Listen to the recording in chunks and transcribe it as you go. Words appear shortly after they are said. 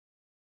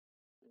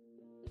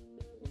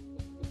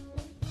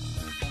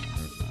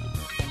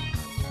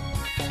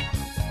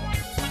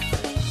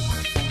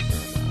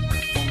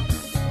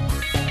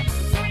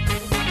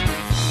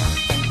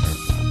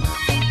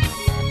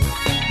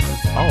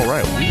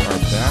right, we are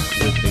back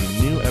with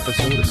a new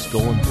episode of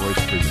Stolen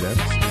Droids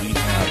Presents. We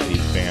have a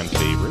fan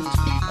favorite,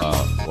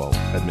 well,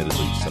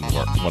 admittedly,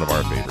 one of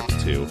our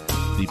favorites too,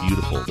 the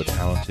beautiful, the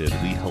talented, the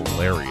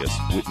hilarious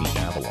Whitney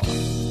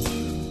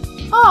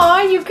Avalon.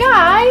 Aw, you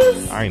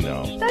guys! I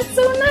know. That's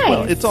so nice.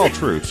 Well, it's all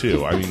true,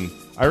 too. I mean,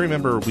 I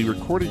remember we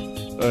recorded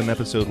an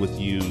episode with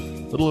you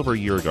a little over a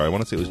year ago. I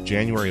want to say it was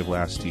January of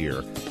last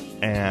year.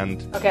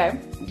 And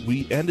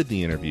we ended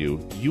the interview,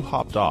 you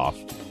hopped off,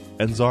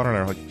 and Zana and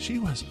I were like, she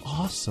was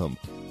awesome.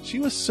 She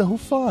was so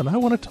fun. I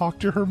want to talk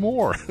to her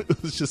more.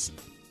 It was just,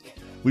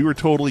 we were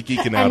totally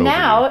geeking out and over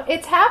now you.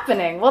 it's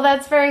happening. Well,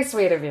 that's very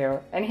sweet of you.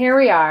 And here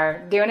we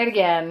are, doing it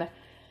again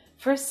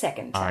for a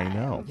second time. I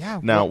know. Yeah,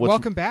 now,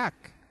 welcome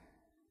back.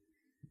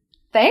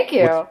 Thank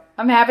you.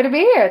 I'm happy to be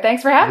here.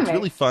 Thanks for having me. What's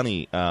really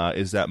funny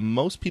is that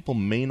most people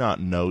may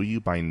not know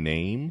you by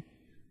name,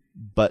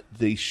 but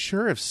they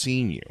sure have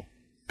seen you.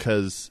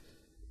 Because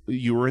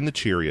you were in the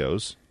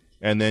Cheerios,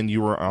 and then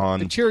you were on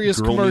the Cheerios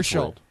Girl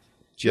commercial.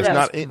 Yes,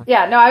 not in,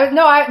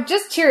 I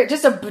just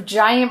just a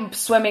giant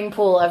swimming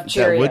pool of Cheerios.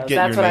 That would get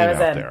That's your what name I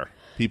was out in. there.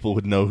 People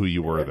would know who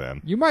you were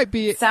then. You might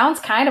be. Sounds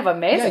kind of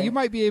amazing. Yeah, you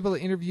might be able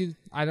to interview,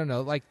 I don't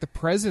know, like the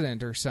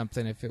president or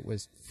something if it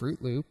was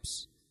Fruit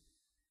Loops.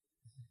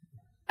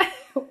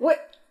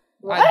 What?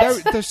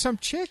 There's some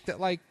chick that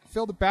like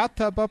filled a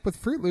bathtub up with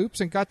Fruit Loops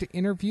and got to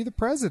interview the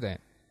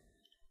president.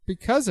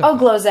 Because of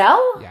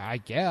Glozell? Yeah, I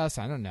guess.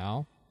 I don't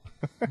know.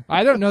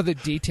 I don't know the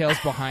details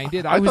behind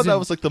it. I thought that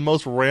was like the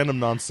most random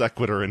non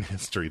sequitur in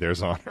history.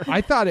 There's honor.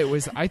 I thought it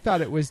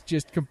was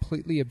just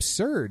completely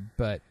absurd,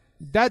 but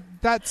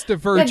that's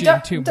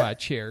diverging too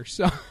much here.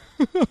 So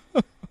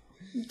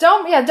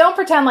don't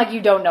pretend like you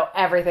don't know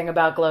everything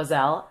about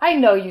Glozell. I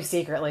know you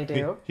secretly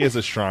do. He has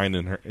a shrine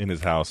in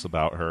his house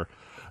about her.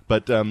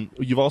 But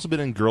you've also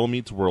been in Girl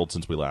Meets World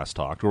since we last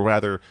talked, or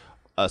rather,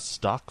 a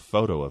stock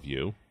photo of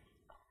you.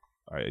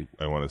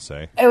 I want to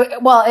say.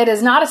 It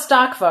is not a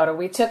stock photo.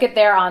 We took it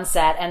there on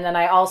set, and then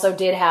I also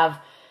did have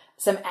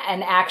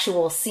an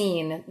actual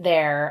scene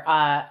there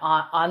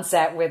on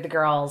set with the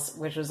girls,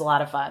 which was a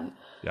lot of fun.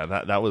 Yeah,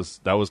 that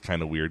was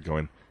kind of weird.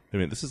 Going, I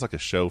mean, this is like a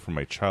show from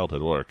my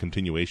childhood or a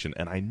continuation,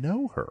 and I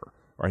know her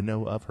or I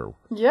know of her.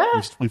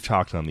 Yeah, we've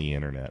talked on the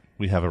internet.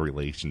 We have a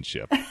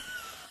relationship.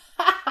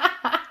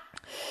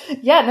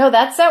 Yeah, no,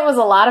 that set was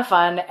a lot of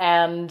fun,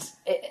 and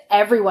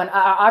everyone,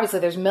 obviously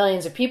there's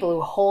millions of people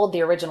who hold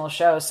the original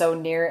show so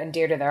near and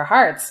dear to their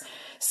hearts,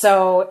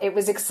 so it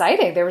was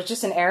exciting. There was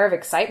just an air of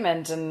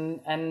excitement,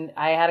 and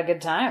I had a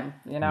good time,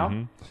 you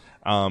know?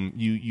 Mm-hmm.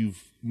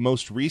 You've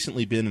most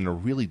recently been in a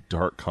really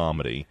dark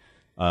comedy,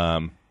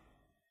 The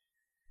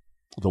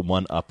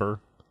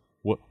One-Upper.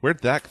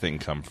 Where'd that thing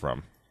come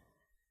from?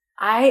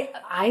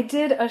 I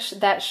did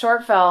that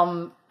short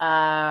film.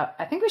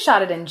 I think we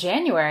shot it in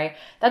January.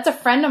 That's a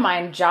friend of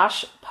mine,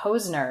 Josh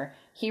Posner.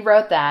 He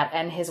wrote that,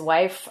 and his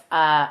wife,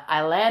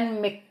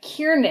 Eileen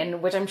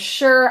McKiernan, which I'm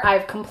sure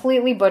I've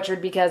completely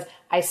butchered because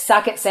I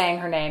suck at saying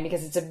her name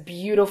because it's a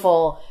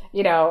beautiful,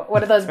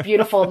 one of those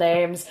beautiful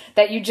names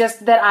that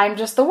I'm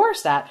just the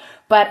worst at.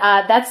 But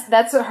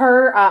that's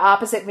her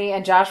opposite me,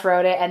 and Josh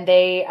wrote it, and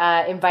they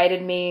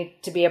invited me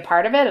to be a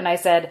part of it, and I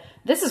said,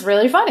 this is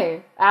really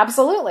funny.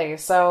 Absolutely.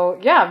 So,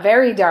 yeah,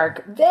 very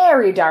dark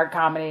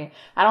comedy.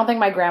 I don't think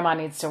my grandma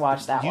needs to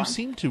watch that one. You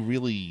seem to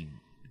really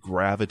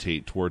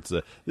gravitate towards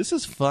this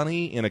is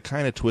funny in a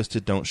kind of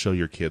twisted, don't show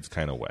your kids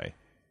kind of way.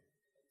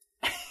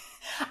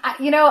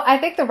 I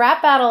think the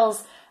rap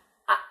battles,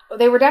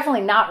 they were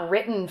definitely not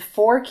written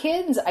for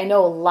kids. I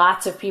know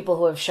lots of people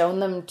who have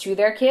shown them to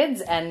their kids,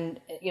 and,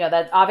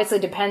 that obviously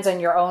depends on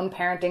your own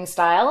parenting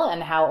style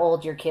and how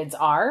old your kids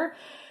are.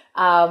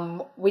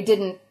 We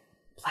didn't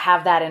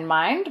have that in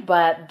mind,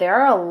 but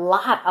there are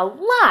a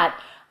lot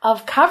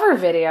of cover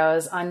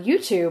videos on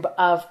YouTube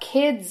of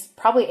kids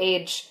probably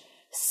age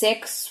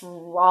 6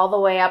 all the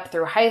way up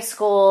through high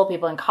school,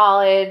 people in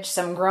college,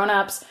 some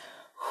grown-ups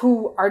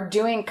who are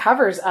doing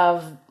covers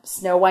of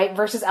Snow White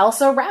versus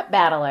Elsa rap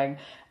battling.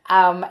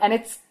 And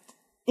it's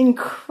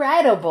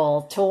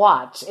incredible to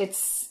watch.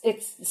 It's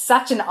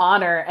such an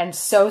honor and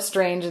so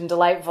strange and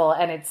delightful,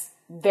 and it's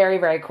very,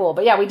 very cool.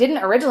 But yeah, we didn't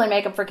originally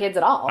make them for kids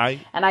at all.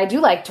 And I do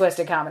like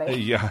twisted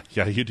comedy. Yeah,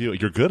 you do.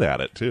 You're good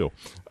at it, too.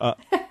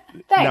 Thanks.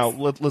 Now,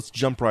 let's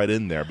jump right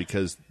in there,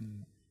 because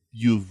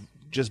you've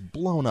just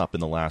blown up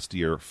in the last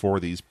year for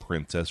these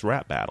princess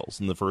rap battles.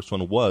 And the first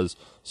one was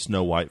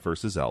Snow White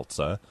versus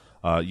Elsa.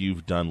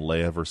 You've done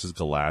Leia versus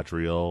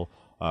Galadriel.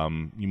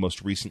 You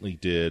most recently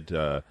did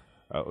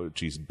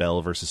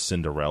Belle versus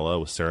Cinderella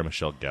with Sarah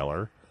Michelle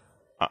Gellar.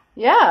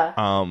 Yeah.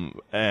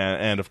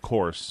 And of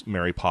course,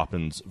 Mary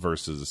Poppins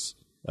versus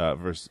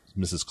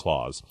Mrs.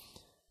 Claus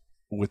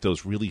with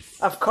those really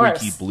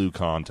freaky blue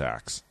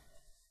contacts.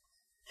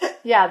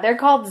 Yeah, they're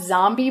called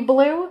zombie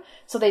blue,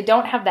 so they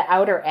don't have the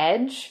outer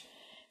edge.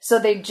 So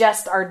they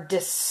just are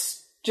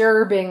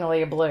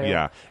disturbingly blue.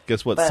 Yeah.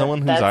 Guess what? But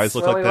someone whose eyes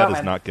look like that is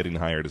with. not getting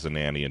hired as a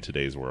nanny in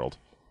today's world.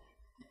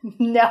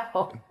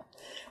 No.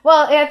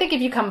 Well, I think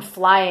if you come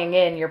flying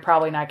in, you're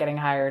probably not getting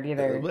hired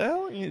either.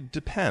 Well, it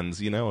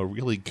depends. A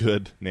really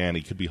good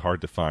nanny could be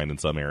hard to find in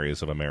some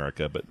areas of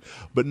America.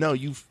 But no,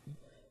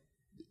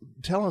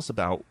 tell us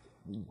about.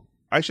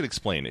 I should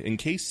explain it in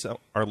case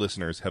our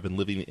listeners have been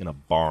living in a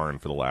barn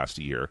for the last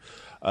year.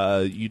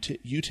 You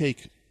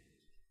take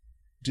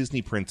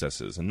Disney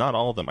princesses, and not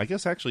all of them. I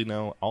guess actually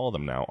no, all of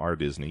them now are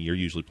Disney. You're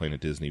usually playing a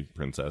Disney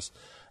princess,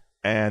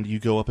 and you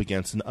go up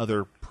against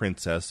another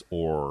princess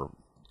or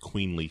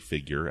queenly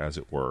figure, as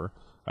it were.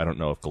 I don't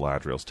know if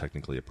Galadriel's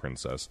technically a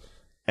princess.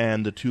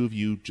 And the two of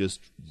you just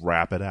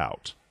rap it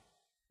out,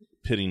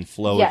 pitting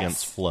Flo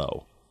against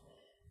Flo.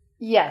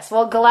 Yes.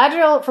 Well,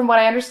 Galadriel, from what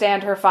I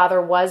understand, her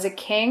father was a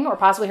king, or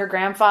possibly her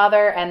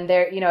grandfather. And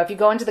there, if you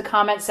go into the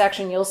comment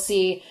section, you'll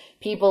see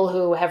people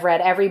who have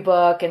read every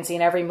book and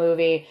seen every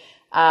movie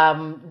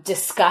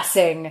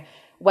discussing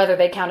whether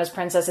they count as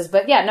princesses.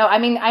 But yeah, no, I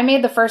mean, I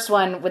made the first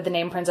one with the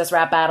name Princess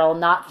Rap Battle,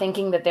 not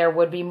thinking that there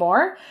would be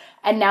more.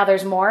 And now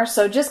there's more.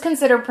 So just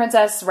consider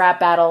Princess Rap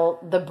Battle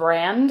the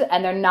brand,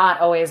 and they're not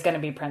always going to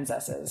be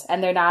princesses.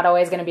 And they're not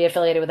always going to be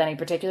affiliated with any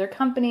particular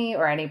company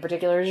or any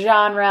particular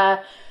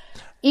genre,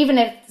 even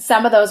if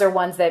some of those are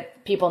ones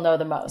that people know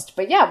the most.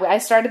 But yeah, I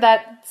started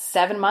that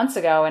 7 months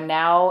ago, and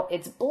now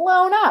it's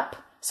blown up.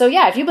 So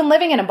yeah, if you've been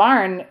living in a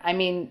barn, I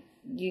mean,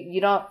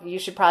 you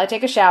should probably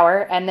take a shower,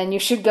 and then you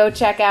should go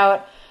check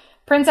out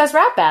Princess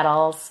Rap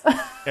Battles.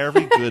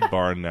 Every good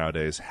barn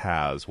nowadays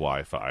has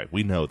Wi-Fi.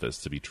 We know this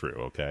to be true,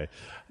 okay?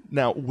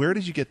 Now, where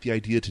did you get the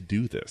idea to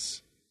do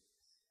this?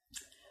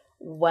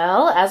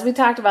 Well, as we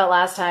talked about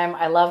last time,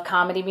 I love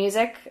comedy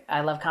music.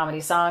 I love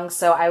comedy songs.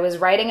 So I was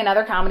writing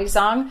another comedy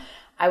song.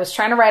 I was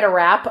trying to write a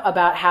rap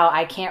about how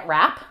I can't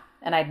rap,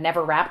 and I'd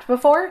never rapped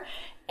before.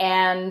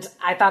 And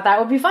I thought that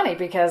would be funny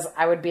because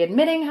I would be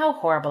admitting how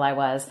horrible I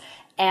was.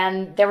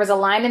 And there was a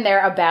line in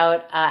there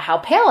about how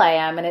pale I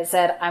am, and it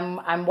said,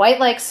 I'm white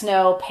like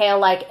snow, pale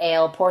like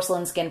ale,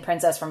 porcelain-skinned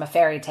princess from a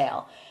fairy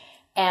tale.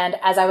 And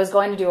as I was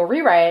going to do a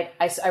rewrite,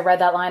 I read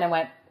that line and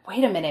went,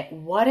 wait a minute,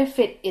 what if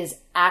it is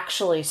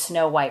actually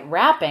Snow White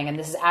rapping, and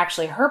this is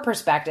actually her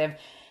perspective?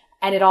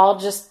 And it all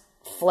just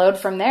flowed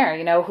from there.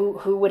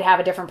 Who would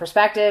have a different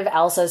perspective?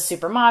 Elsa's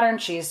super modern,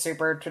 she's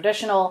super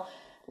traditional.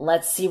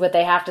 Let's see what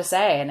they have to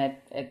say, and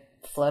it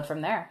flowed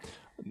from there.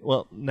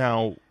 Well,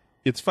 now,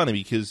 it's funny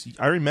because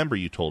I remember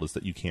you told us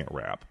that you can't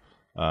rap.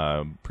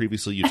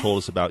 Previously, you told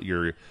us about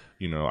your,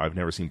 I've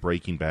never seen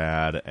Breaking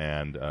Bad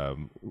and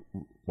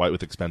White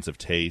with Expensive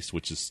Taste,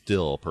 which is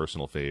still a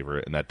personal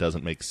favorite, and that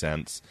doesn't make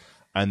sense.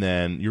 And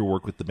then your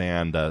work with the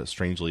band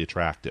Strangely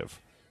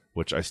Attractive,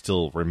 which I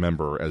still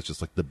remember as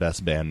just like the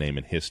best band name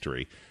in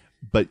history.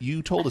 But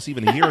you told us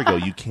even a year ago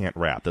you can't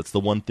rap. That's the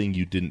one thing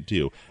you didn't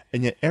do.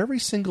 And yet every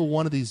single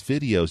one of these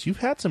videos, you've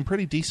had some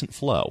pretty decent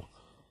flow.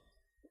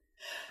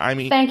 I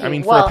mean,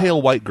 for a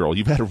pale white girl,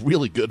 you've had a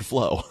really good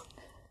flow.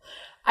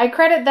 I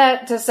credit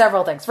that to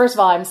several things. First of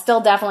all, I'm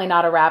still definitely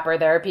not a rapper.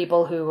 There are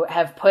people who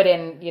have put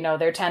in,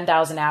 their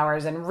 10,000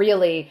 hours and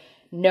really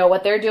know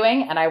what they're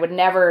doing. And I would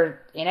never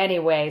in any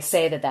way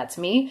say that that's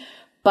me.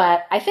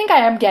 But I think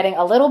I am getting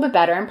a little bit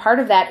better. And part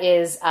of that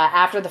is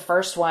after the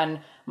first one,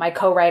 my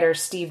co-writer,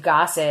 Steve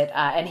Gossett,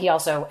 and he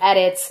also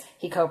edits,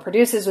 he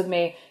co-produces with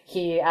me,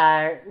 he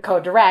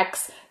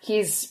co-directs,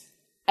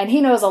 and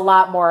he knows a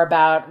lot more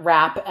about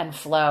rap and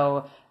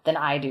flow than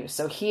I do.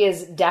 So he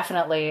is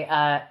definitely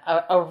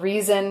a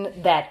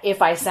reason that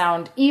if I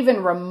sound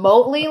even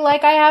remotely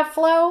like I have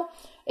flow,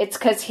 it's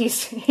because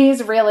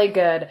he's really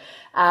good.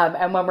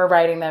 And when we're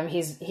writing them,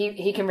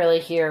 he can really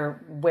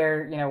hear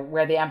where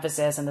the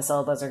emphasis and the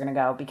syllables are going to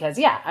go. Because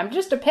yeah, I'm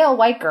just a pale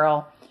white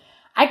girl.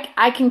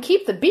 I can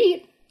keep the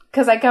beat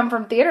because I come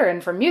from theater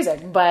and from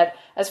music. But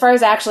as far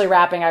as actually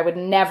rapping, I would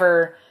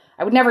never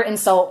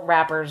insult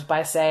rappers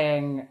by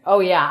saying,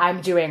 oh yeah,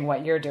 I'm doing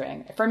what you're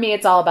doing. For me,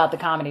 it's all about the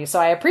comedy. So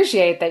I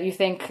appreciate that you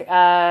think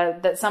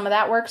that some of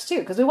that works too,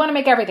 because we want to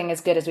make everything as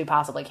good as we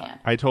possibly can.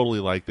 I totally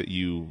like that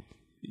you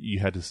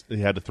had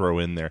to throw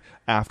in there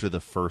after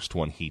the first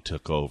one he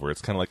took over.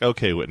 It's kind of like,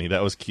 okay, Whitney,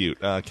 that was cute.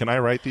 Can I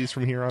write these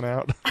from here on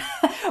out?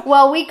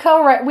 Well, we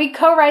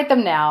co-write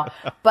them now,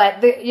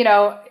 but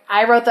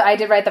I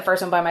did write the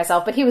first one by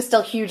myself, but he was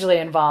still hugely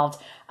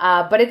involved.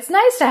 But it's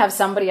nice to have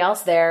somebody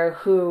else there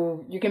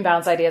who you can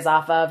bounce ideas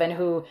off of and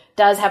who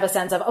does have a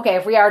sense of, okay,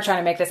 if we are trying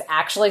to make this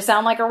actually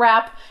sound like a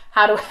rap,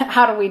 how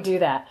do we do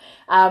that?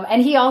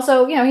 And he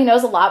also, he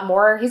knows a lot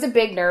more. He's a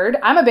big nerd.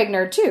 I'm a big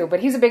nerd too,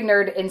 but he's a big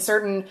nerd in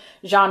certain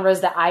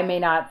genres that I may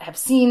not have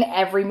seen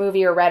every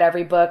movie or read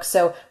every book.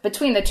 So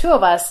between the two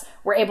of us,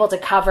 we're able to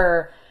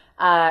cover,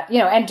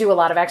 and do a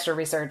lot of extra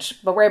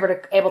research, but we're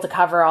able to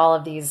cover all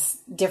of these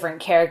different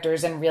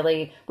characters, and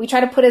really, we try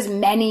to put as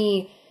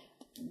many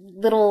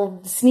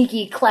little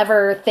sneaky,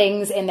 clever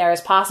things in there as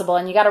possible.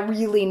 And you got to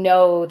really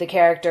know the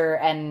character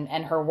and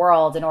her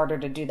world in order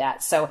to do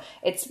that. So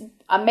it's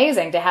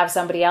amazing to have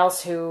somebody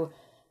else who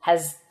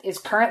is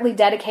currently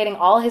dedicating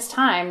all his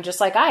time, just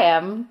like I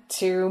am,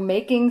 to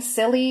making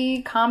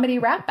silly comedy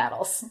rap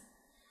battles.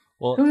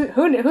 Well,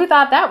 who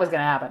thought that was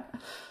going to happen?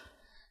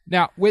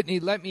 Now, Whitney,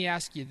 let me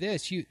ask you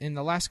this. You, in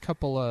the last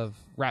couple of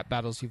rap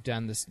battles you've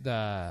done,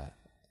 the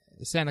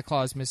Santa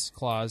Claus, Mrs.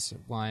 Claus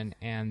one,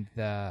 and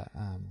the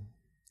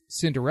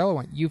Cinderella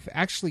one, you've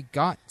actually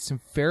got some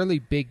fairly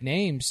big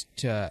names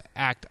to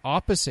act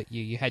opposite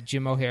you. You had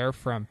Jim O'Heir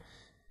from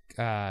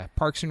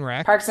Parks and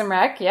Rec. Parks and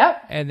Rec,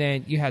 yep. And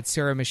then you had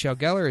Sarah Michelle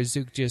Gellar, as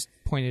Zook just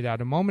pointed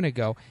out a moment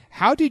ago.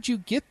 How did you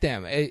get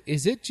them?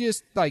 Is it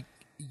just like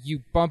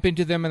you bump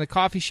into them in the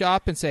coffee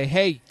shop and say,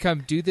 hey,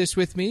 come do this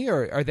with me?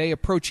 Or are they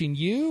approaching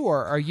you?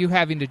 Or are you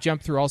having to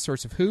jump through all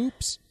sorts of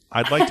hoops?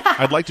 I'd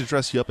like to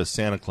dress you up as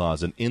Santa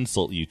Claus and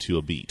insult you to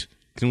a beat.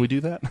 Can we do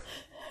that?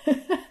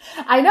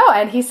 I know,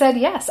 and he said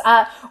yes.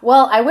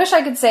 Well, I wish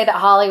I could say that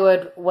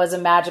Hollywood was a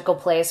magical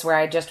place where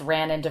I just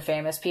ran into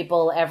famous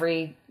people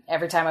every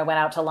time I went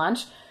out to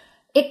lunch.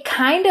 It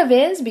kind of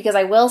is, because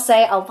I will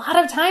say a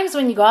lot of times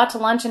when you go out to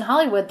lunch in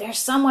Hollywood, there's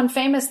someone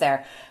famous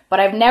there. But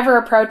I've never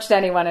approached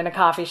anyone in a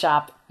coffee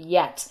shop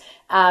yet.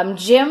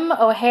 Jim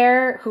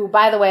O'Heir, who,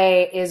 by the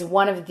way, is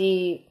one of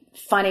the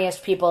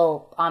funniest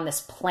people on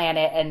this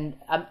planet and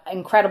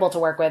incredible to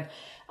work with,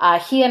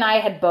 he and I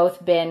had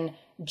both been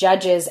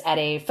judges at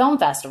a film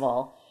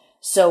festival.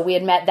 So we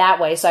had met that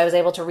way. So I was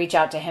able to reach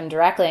out to him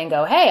directly and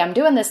go, hey, I'm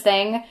doing this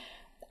thing.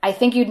 I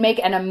think you'd make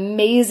an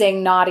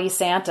amazing naughty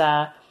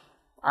Santa.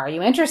 Are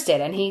you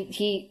interested? And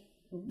he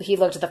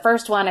looked at the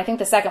first one. I think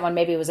the second one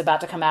maybe was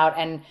about to come out.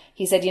 And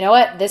he said, you know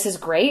what? This is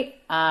great.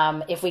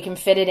 If we can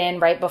fit it in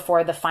right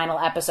before the final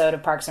episode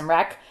of Parks and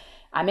Rec,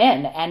 I'm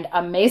in. And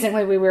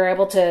amazingly, we were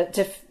able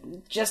to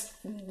just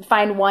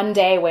find one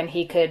day when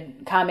he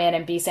could come in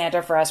and be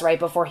Santa for us right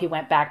before he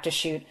went back to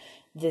shoot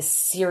this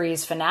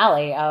series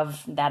finale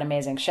of that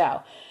amazing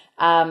show.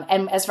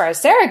 And as far as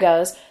Sarah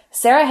goes,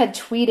 Sarah had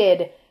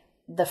tweeted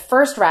the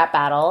first rap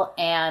battle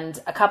and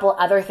a couple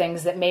other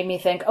things that made me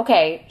think,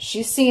 okay,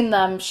 she's seen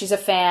them. She's a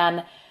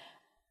fan.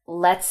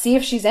 Let's see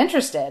if she's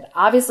interested.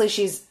 Obviously,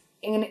 she's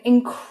an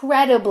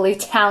incredibly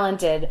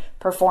talented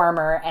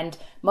performer, and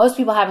most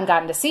people haven't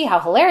gotten to see how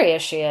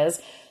hilarious she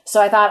is.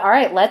 So I thought, all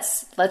right,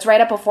 let's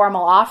write up a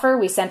formal offer.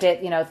 We sent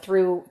it,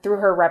 through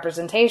her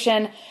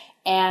representation,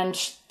 and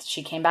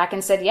she came back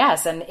and said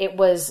yes. And it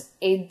was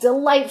a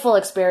delightful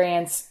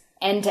experience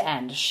end to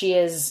end. She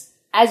is,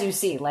 as you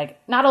see, like,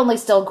 not only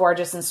still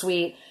gorgeous and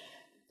sweet,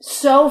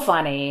 so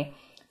funny,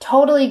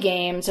 totally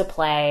game to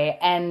play,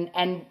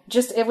 and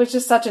just, it was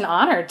just such an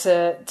honor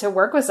to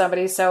work with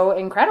somebody so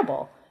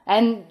incredible.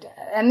 And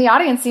the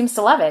audience seems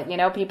to love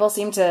it. People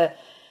seem to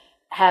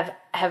have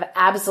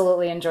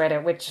absolutely enjoyed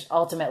it, which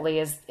ultimately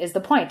is the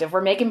point. If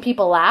we're making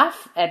people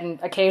laugh and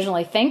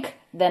occasionally think,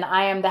 then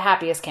I am the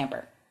happiest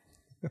camper.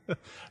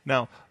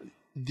 Now,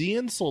 the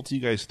insults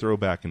you guys throw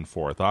back and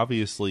forth,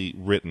 obviously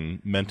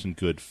written, meant in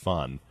good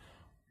fun,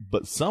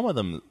 but some of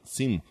them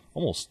seem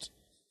almost,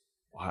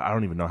 I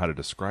don't even know how to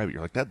describe it.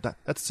 You're like,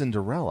 that's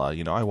Cinderella.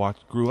 I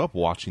grew up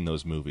watching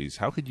those movies.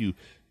 How could you,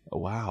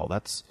 wow,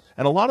 that's,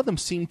 and a lot of them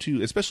seem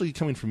to, especially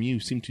coming from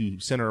you, seem to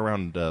center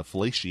around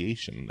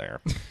fellatiation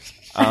there.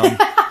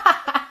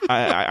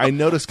 I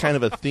noticed kind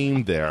of a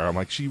theme there. I'm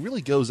like, she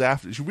really goes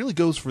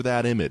for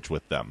that image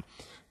with them.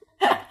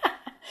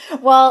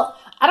 Well,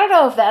 I don't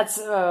know if that's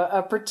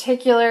a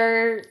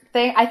particular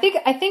thing. I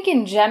think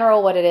in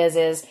general what it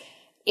is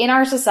in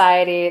our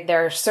society,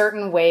 there are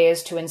certain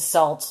ways to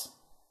insult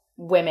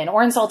women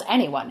or insult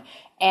anyone.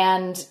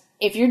 And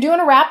if you're doing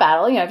a rap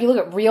battle, if you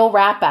look at real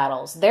rap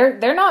battles,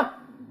 they're not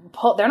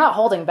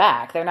holding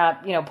back. They're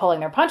not, pulling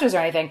their punches or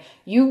anything.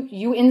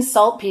 You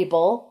insult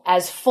people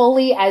as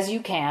fully as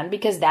you can,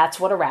 because that's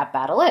what a rap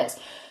battle is.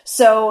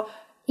 So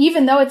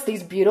even though it's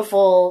these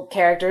beautiful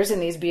characters in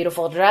these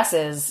beautiful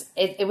dresses,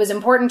 it was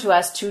important to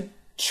us to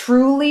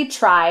truly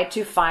try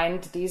to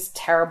find these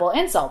terrible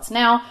insults.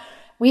 Now,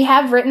 we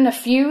have written a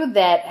few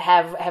that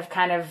have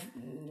kind of,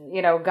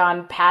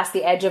 gone past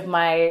the edge of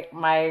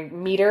my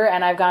meter,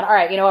 and I've gone, all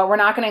right, you know what, we're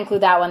not going to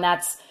include that one.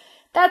 That's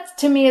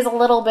to me is a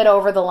little bit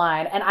over the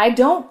line. And I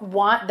don't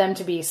want them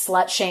to be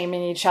slut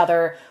shaming each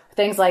other,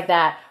 things like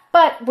that.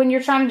 But when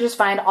you're trying to just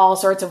find all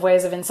sorts of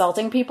ways of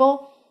insulting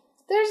people,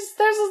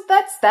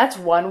 that's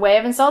one way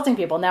of insulting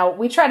people. Now,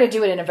 we try to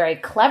do it in a very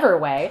clever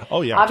way.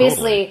 Oh yeah,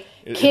 obviously,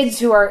 totally. Kids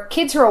who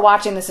are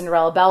watching the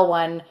Cinderella Belle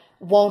one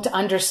won't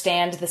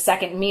understand the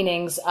second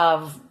meanings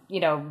of,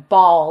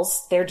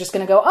 balls. They're just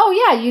going to go, oh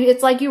yeah,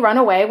 it's like you run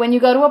away when you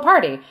go to a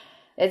party.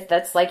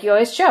 That's like you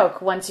always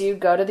choke once you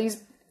go to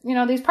these,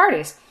 these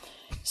parties.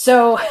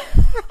 So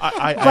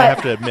I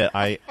have to admit,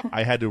 I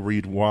had to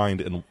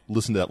rewind and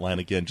listen to that line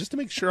again just to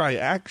make sure I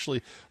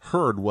actually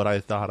heard what I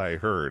thought I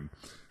heard.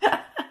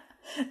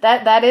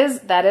 That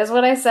is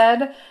what I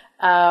said.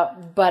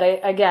 But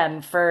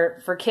again,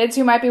 for kids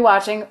who might be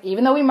watching,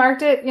 even though we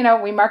marked it,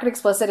 we mark it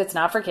explicit, it's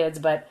not for kids,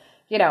 but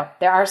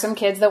there are some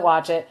kids that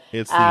watch it.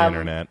 It's the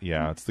internet.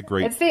 Yeah. It's the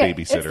great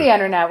babysitter. It's the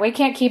internet. We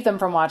can't keep them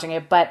from watching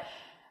it, but,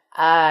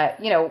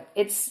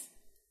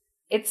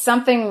 it's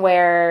something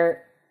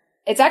where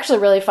it's actually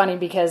really funny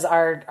because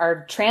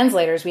our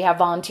translators, we have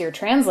volunteer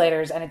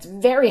translators, and it's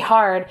very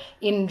hard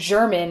in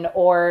German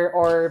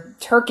or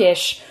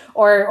Turkish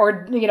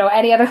or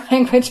any other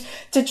language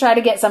to try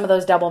to get some of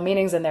those double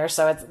meanings in there.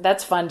 So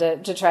that's fun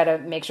to try to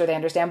make sure they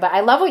understand. But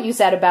I love what you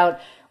said about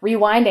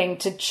rewinding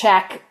to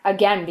check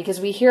again, because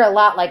we hear a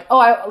lot like,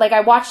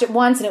 I watched it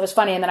once and it was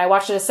funny, and then I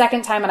watched it a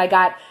second time and I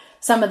got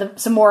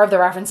some more of the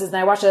references, and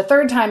I watched it a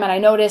third time and I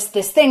noticed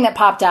this thing that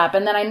popped up,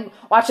 and then I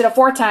watched it a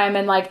fourth time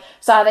and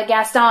saw that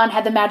Gaston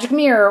had the magic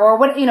mirror, or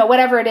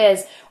whatever it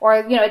is, or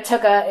it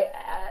took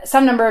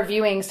some number of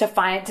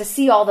viewings to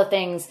see all the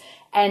things,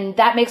 and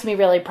that makes me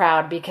really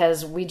proud,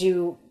 because we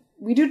do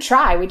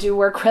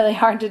work really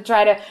hard to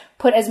try to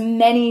put as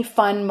many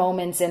fun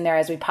moments in there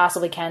as we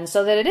possibly can,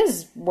 so that it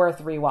is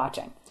worth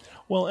rewatching.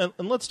 Well,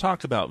 and let's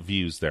talk about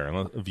views there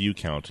and view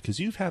count, because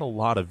you've had a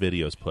lot of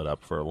videos put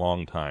up for a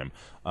long time.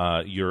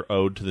 Your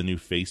ode to the new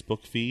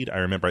Facebook feed,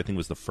 I think it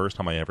was the first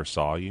time I ever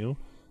saw you.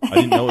 I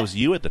didn't know it was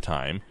you at the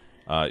time.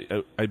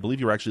 I believe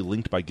you were actually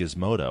linked by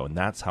Gizmodo, and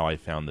that's how I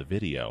found the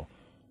video.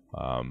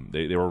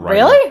 They were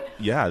writing really? Up,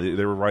 yeah,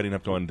 they were writing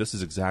up going, this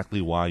is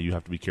exactly why you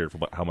have to be careful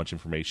about how much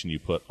information you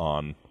put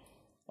on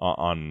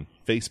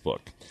Facebook.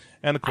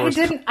 And of course,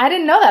 I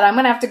didn't know that. I'm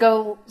going to have to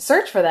go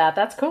search for that.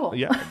 That's cool.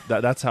 Yeah,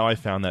 that's how I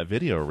found that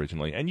video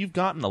originally. And you've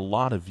gotten a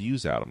lot of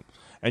views out of them.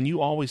 And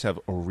you always have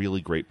a really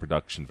great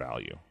production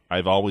value.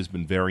 I've always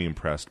been very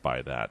impressed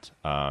by that.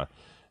 That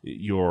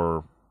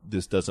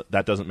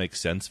doesn't make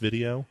sense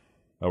video,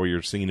 where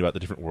you're singing about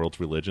the different world's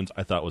religions,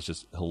 I thought was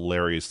just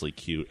hilariously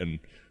cute and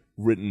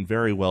written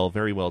very well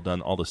done.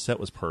 All the set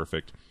was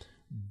perfect.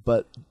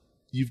 But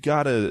you've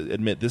got to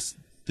admit, this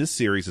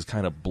series has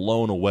kind of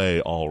blown away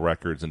all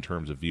records in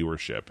terms of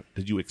viewership.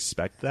 Did you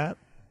expect that?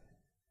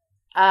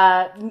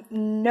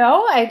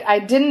 No, I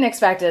didn't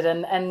expect it.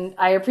 And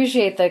I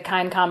appreciate the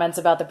kind comments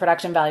about the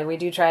production value. We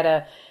do try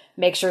to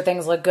make sure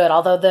things look good.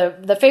 Although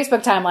the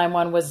Facebook timeline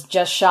one was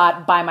just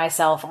shot by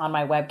myself on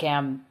my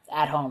webcam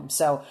at home.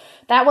 So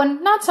that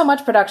one, not so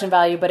much production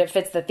value, but it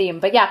fits the theme.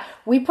 But yeah,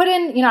 we put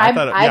in,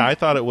 I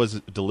thought it was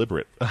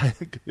deliberate.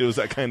 It was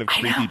that kind of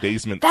creepy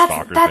basement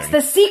stalker thing. That's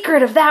the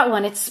secret of that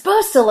one. It's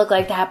supposed to look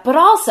like that, but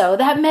also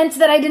that meant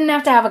that I didn't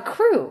have to have a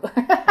crew.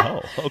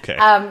 Oh, okay.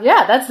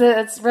 Yeah,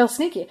 that's real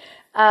sneaky.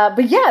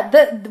 But yeah,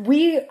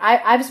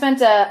 I've spent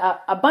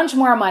a bunch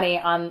more money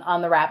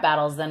on the rap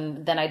battles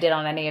than I did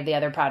on any of the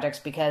other projects,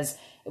 because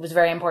it was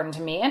very important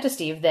to me and to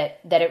Steve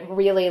that it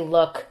really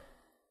look,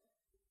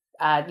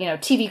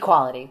 TV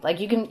quality.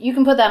 Like you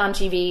can put that on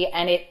TV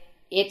and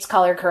it's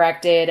color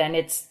corrected and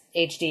it's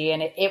HD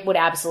and it would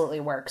absolutely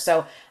work.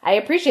 So I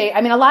appreciate,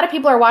 a lot of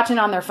people are watching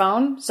on their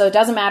phone, so it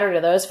doesn't matter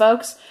to those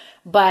folks.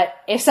 But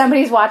if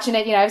somebody's watching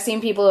it, I've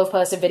seen people who have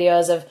posted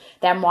videos of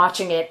them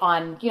watching it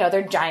on,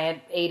 their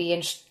giant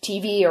 80-inch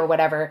TV or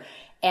whatever.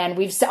 And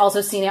we've also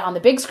seen it on the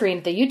big screen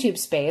at the YouTube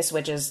space,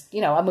 which is,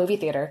 a movie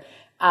theater.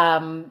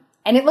 And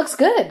it looks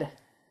good.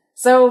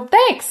 So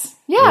thanks.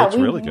 Yeah. It's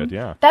really good.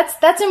 Yeah.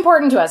 That's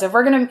important to us. If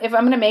I'm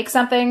going to make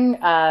something,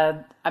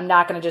 I'm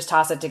not going to just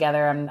toss it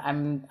together.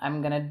 I'm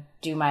going to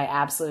do my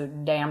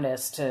absolute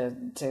damnedest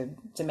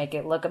to make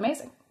it look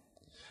amazing.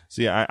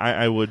 So yeah,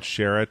 I would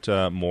share it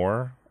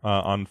more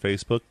on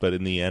Facebook, but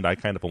in the end, I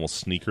kind of almost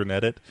sneaker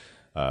net it,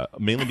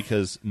 mainly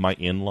because my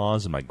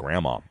in-laws and my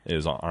grandma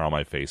are on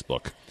my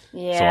Facebook.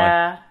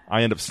 Yeah. So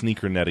I end up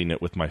sneaker netting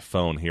it with my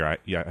phone here. I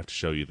have to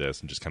show you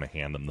this and just kind of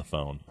hand them the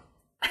phone.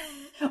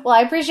 Well,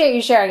 I appreciate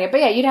you sharing it, but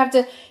yeah,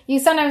 you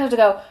sometimes have to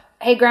go,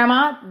 hey,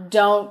 grandma,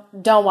 don't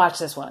watch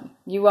this one.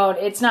 You won't.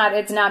 It's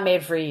not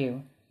made for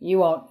you. You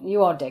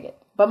won't dig it.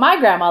 But my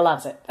grandma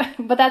loves it.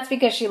 But that's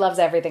because she loves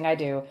everything I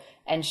do,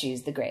 and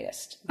she's the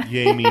greatest.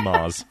 Yay, me,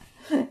 Moz.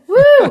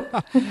 Woo!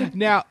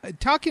 Now,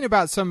 talking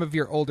about some of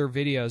your older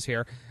videos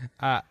here,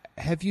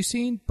 have you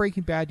seen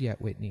Breaking Bad yet,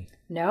 Whitney?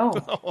 No,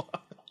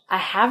 I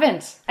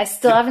haven't. I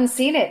still haven't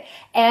seen it.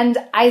 And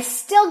I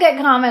still get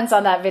comments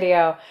on that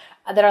video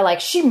that are like,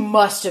 she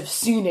must have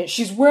seen it.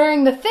 She's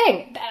wearing the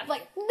thing. And I'm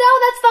like, no,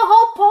 that's the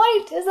whole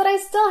point, is that I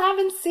still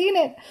haven't seen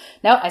it.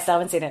 No, I still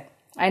haven't seen it.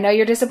 I know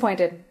you're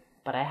disappointed,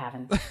 but I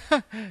haven't.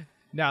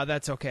 No,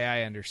 that's okay.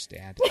 I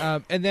understand.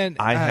 And then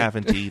I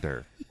haven't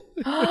either.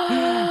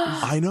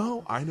 I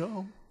know.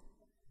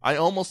 I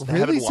almost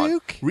haven't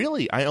watched.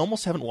 Really, I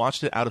almost haven't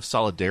watched it out of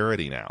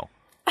solidarity now.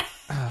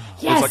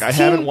 Yes, it's like I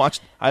haven't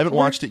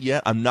watched it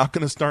yet. I'm not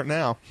going to start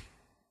now.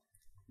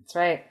 That's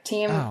right.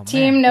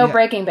 Team no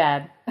Breaking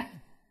Bad.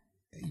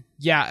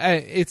 Yeah,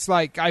 it's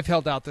like I've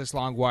held out this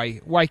long.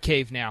 Why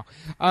cave now?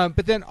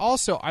 But then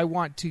also, I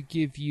want to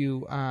give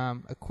you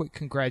a quick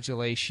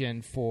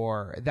congratulation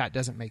for That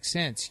Doesn't Make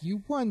Sense.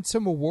 You won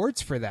some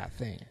awards for that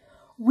thing.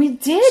 We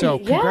did. So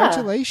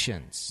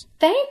congratulations.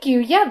 Thank you.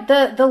 Yeah,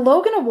 the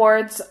Logan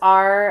Awards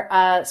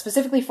are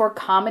specifically for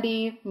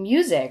comedy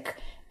music,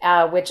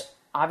 which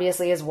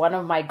obviously is one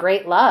of my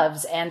great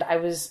loves. And I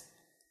was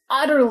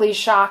utterly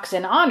shocked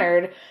and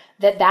honored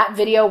that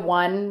video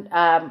won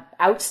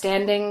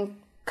Outstanding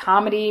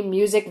Comedy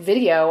Music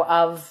Video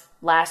of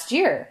last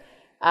year.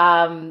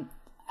 It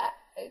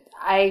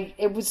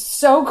was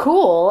so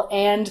cool.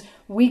 And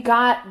we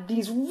got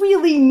these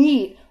really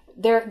neat,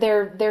 they're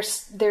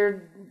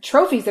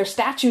trophies, they're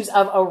statues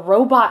of a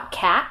robot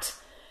cat.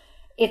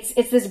 It's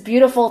this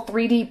beautiful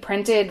 3D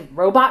printed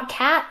robot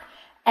cat,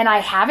 and I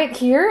have it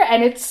here,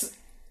 and it's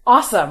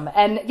awesome.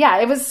 And yeah,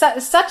 it was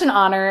such an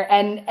honor.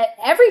 And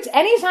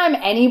anytime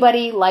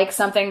anybody likes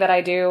something that I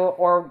do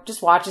or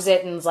just watches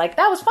it and is like,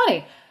 that was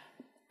funny,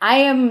 I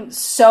am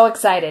so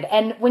excited.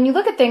 And when you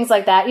look at things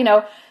like that, you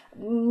know,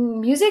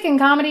 music and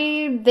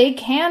comedy, they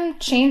can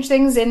change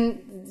things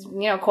in,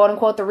 you know, quote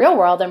unquote, the real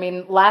world. I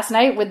mean, last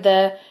night with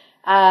the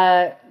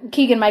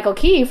Keegan-Michael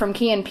Key from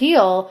Key and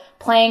Peele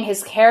playing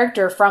his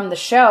character from the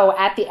show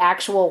at the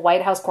actual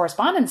White House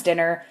Correspondents'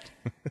 Dinner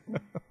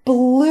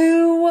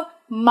blew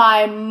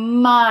my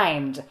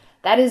mind.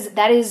 That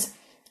is,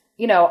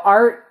 you know,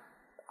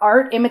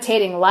 art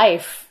imitating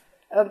life,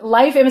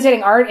 life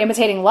imitating art,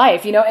 imitating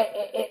life. You know,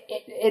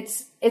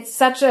 it's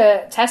such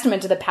a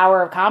testament to the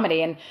power of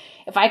comedy. And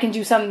if I can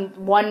do some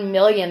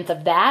 1/1,000,000th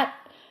of that,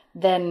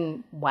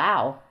 then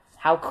wow,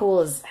 how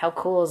cool is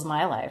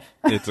my life?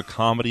 It's a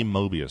comedy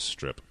Mobius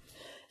strip.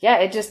 Yeah,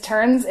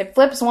 it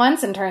flips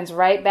once and turns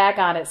right back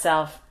on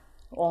itself.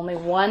 Only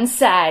one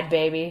side,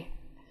 baby.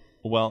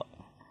 Well,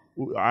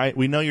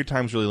 we know your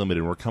time's really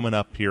limited. We're coming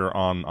up here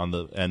on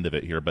the end of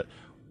it here, but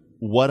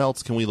what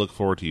else can we look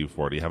forward to you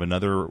for? Do you have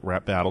another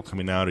rap battle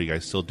coming out? Are you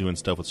guys still doing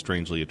stuff with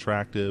Strangely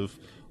Attractive?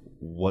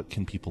 What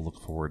can people look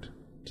forward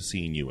to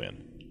seeing you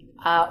in?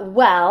 I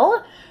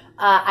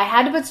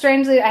had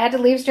to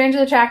leave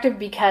Strangely Attractive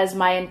because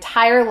my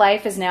entire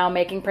life is now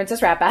making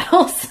Princess Rap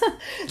Battles.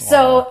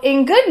 So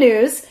in good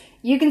news,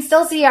 you can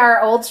still see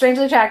our old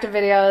Strangely Attractive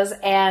videos,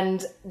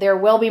 and there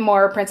will be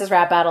more Princess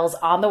Rap Battles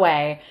on the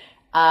way.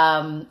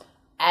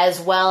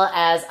 As well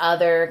as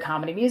other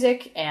comedy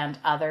music and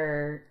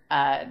other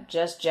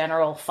just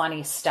general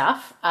funny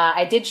stuff.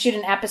 I did shoot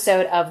an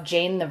episode of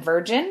Jane the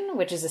Virgin,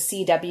 which is a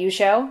CW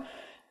show.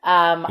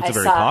 It's a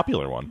very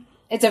popular one.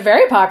 It's a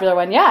very popular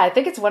one, yeah. I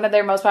think it's one of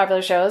their most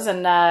popular shows,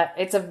 and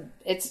it's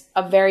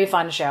a very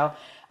fun show.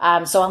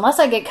 So unless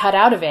I get cut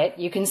out of it,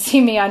 you can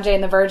see me on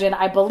Jane the Virgin.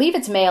 I believe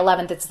it's May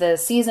 11th. It's the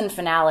season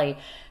finale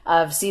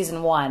of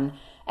season 1.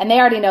 And they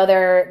already know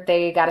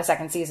they got a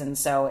second season,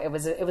 so it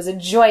was a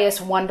joyous,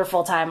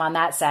 wonderful time on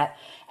that set.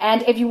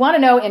 And if you want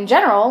to know in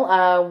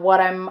general what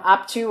I'm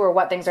up to or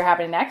what things are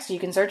happening next, you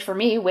can search for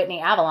me,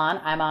 Whitney Avalon.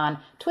 I'm on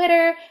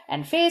Twitter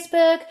and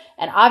Facebook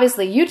and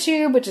obviously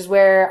YouTube, which is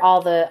where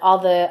all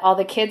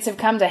the kids have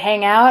come to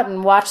hang out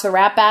and watch the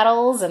rap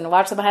battles and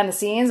watch the behind the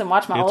scenes and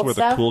watch my old stuff. It's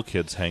where the cool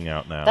kids hang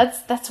out now.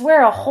 That's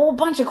where a whole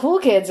bunch of cool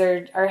kids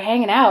are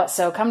hanging out.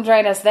 So come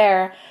join us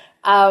there.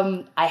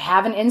 I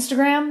have an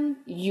Instagram.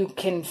 You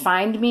can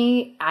find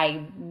me.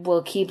 I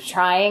will keep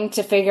trying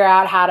to figure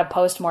out how to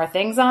post more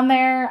things on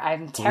there.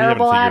 I'm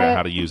terrible at it. We haven't figured out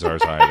how to use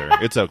ours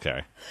either. It's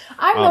okay.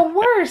 I'm the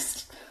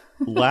worst.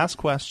 Last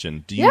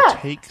question. Do you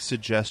take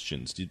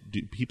suggestions? Do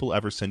people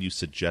ever send you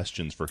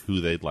suggestions for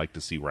who they'd like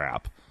to see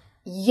rap?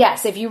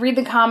 Yes. If you read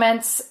the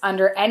comments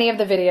under any of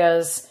the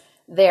videos,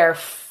 they're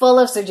full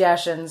of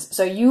suggestions.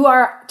 So you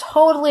are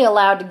totally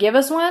allowed to give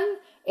us one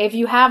if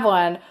you have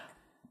one.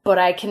 But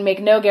I can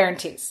make no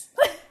guarantees.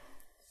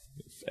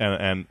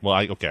 I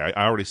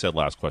already said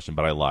last question,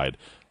 but I lied.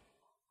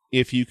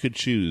 If you could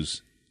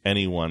choose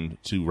anyone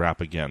to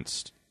rap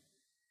against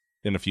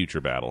in a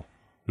future battle,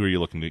 who are you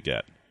looking to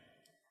get?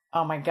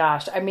 Oh my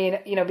gosh. I mean,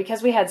 you know,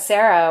 because we had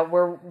Sarah,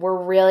 we're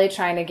really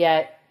trying to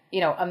get,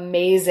 you know,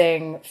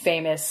 amazing,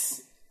 famous,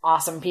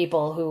 awesome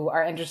people who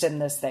are interested in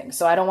this thing.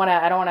 So I don't want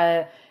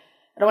to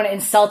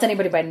insult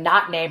anybody by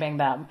not naming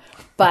them,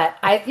 but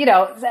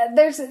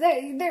first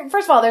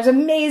of all, there's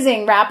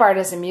amazing rap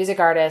artists and music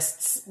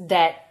artists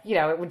that, you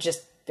know, it would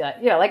just be like,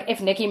 you know, like if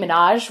Nicki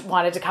Minaj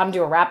wanted to come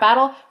do a rap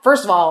battle,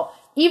 first of all,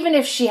 even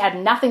if she had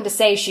nothing to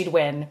say, she'd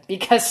win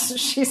because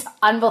she's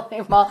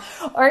unbelievable.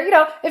 Or, you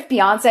know, if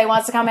Beyonce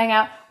wants to come hang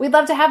out, we'd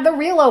love to have the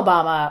real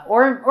Obama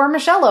or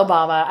Michelle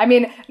Obama. I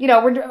mean, you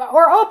know,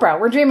 or Oprah,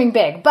 we're dreaming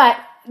big, but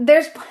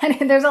there's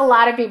a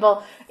lot of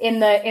people in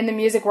the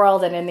music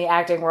world and in the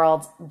acting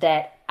world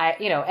that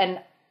and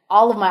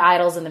all of my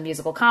idols in the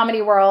musical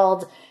comedy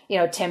world, you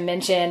know, Tim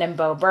Minchin and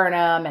Bo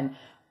Burnham and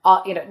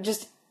all, you know,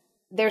 just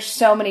there's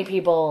so many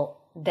people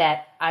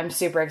that I'm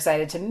super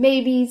excited to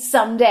maybe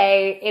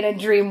someday in a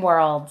dream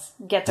world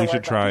get to work with. We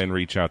should try and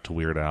reach out to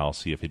Weird Al,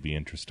 see if he'd be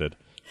interested.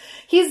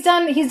 He's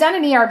done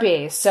an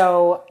ERB,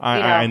 so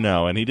I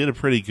know, and he did a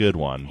pretty good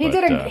one. He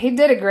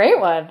did a great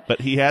one.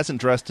 But he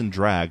hasn't dressed in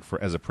drag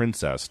as a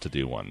princess to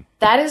do one.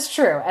 That is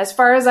true. As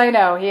far as I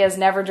know, he has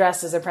never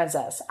dressed as a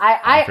princess.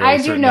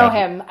 I do know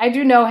him. I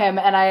do know him,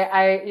 and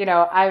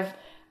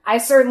I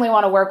certainly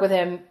want to work with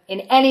him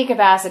in any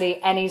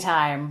capacity,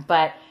 anytime.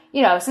 But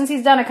you know, since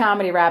he's done a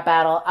comedy rap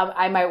battle,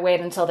 I might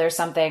wait until there's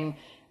something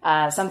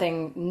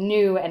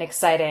new and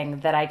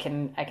exciting that I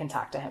can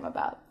talk to him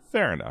about.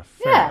 Fair enough.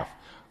 Fair enough.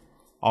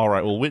 All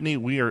right. Well, Whitney,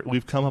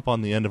 we've come up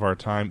on the end of our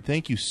time.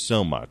 Thank you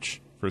so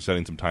much for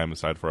setting some time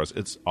aside for us.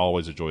 It's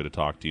always a joy to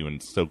talk to you, and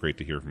it's so great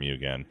to hear from you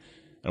again.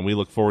 And we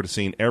look forward to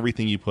seeing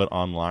everything you put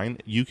online.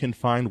 You can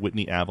find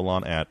Whitney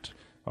Avalon at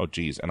Oh,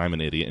 geez, and I'm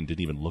an idiot and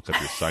didn't even look up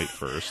your site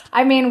first.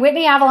 I mean,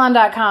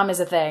 WhitneyAvalon.com is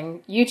a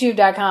thing.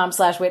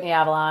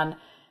 YouTube.com/WhitneyAvalon.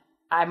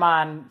 I'm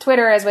on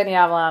Twitter as Whitney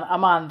Avalon.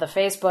 I'm on the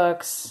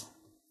Facebooks.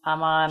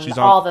 I'm on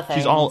all the things.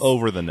 She's all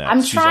over the net.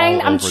 I'm trying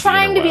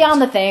to be on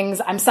the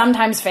things. I'm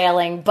sometimes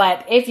failing,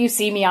 but if you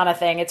see me on a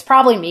thing, it's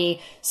probably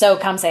me. So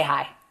come say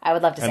hi. I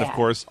would love to say hi. And of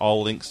course,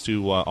 all links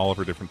to all of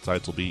her different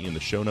sites will be in the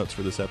show notes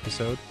for this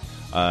episode.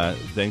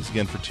 Thanks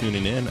again for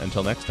tuning in.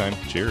 Until next time,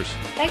 cheers.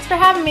 Thanks for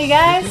having me,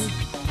 guys.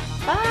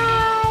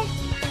 Bye.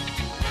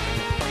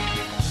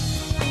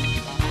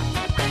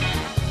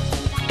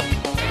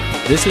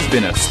 This has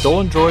been a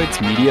Stolen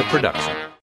Droids Media production.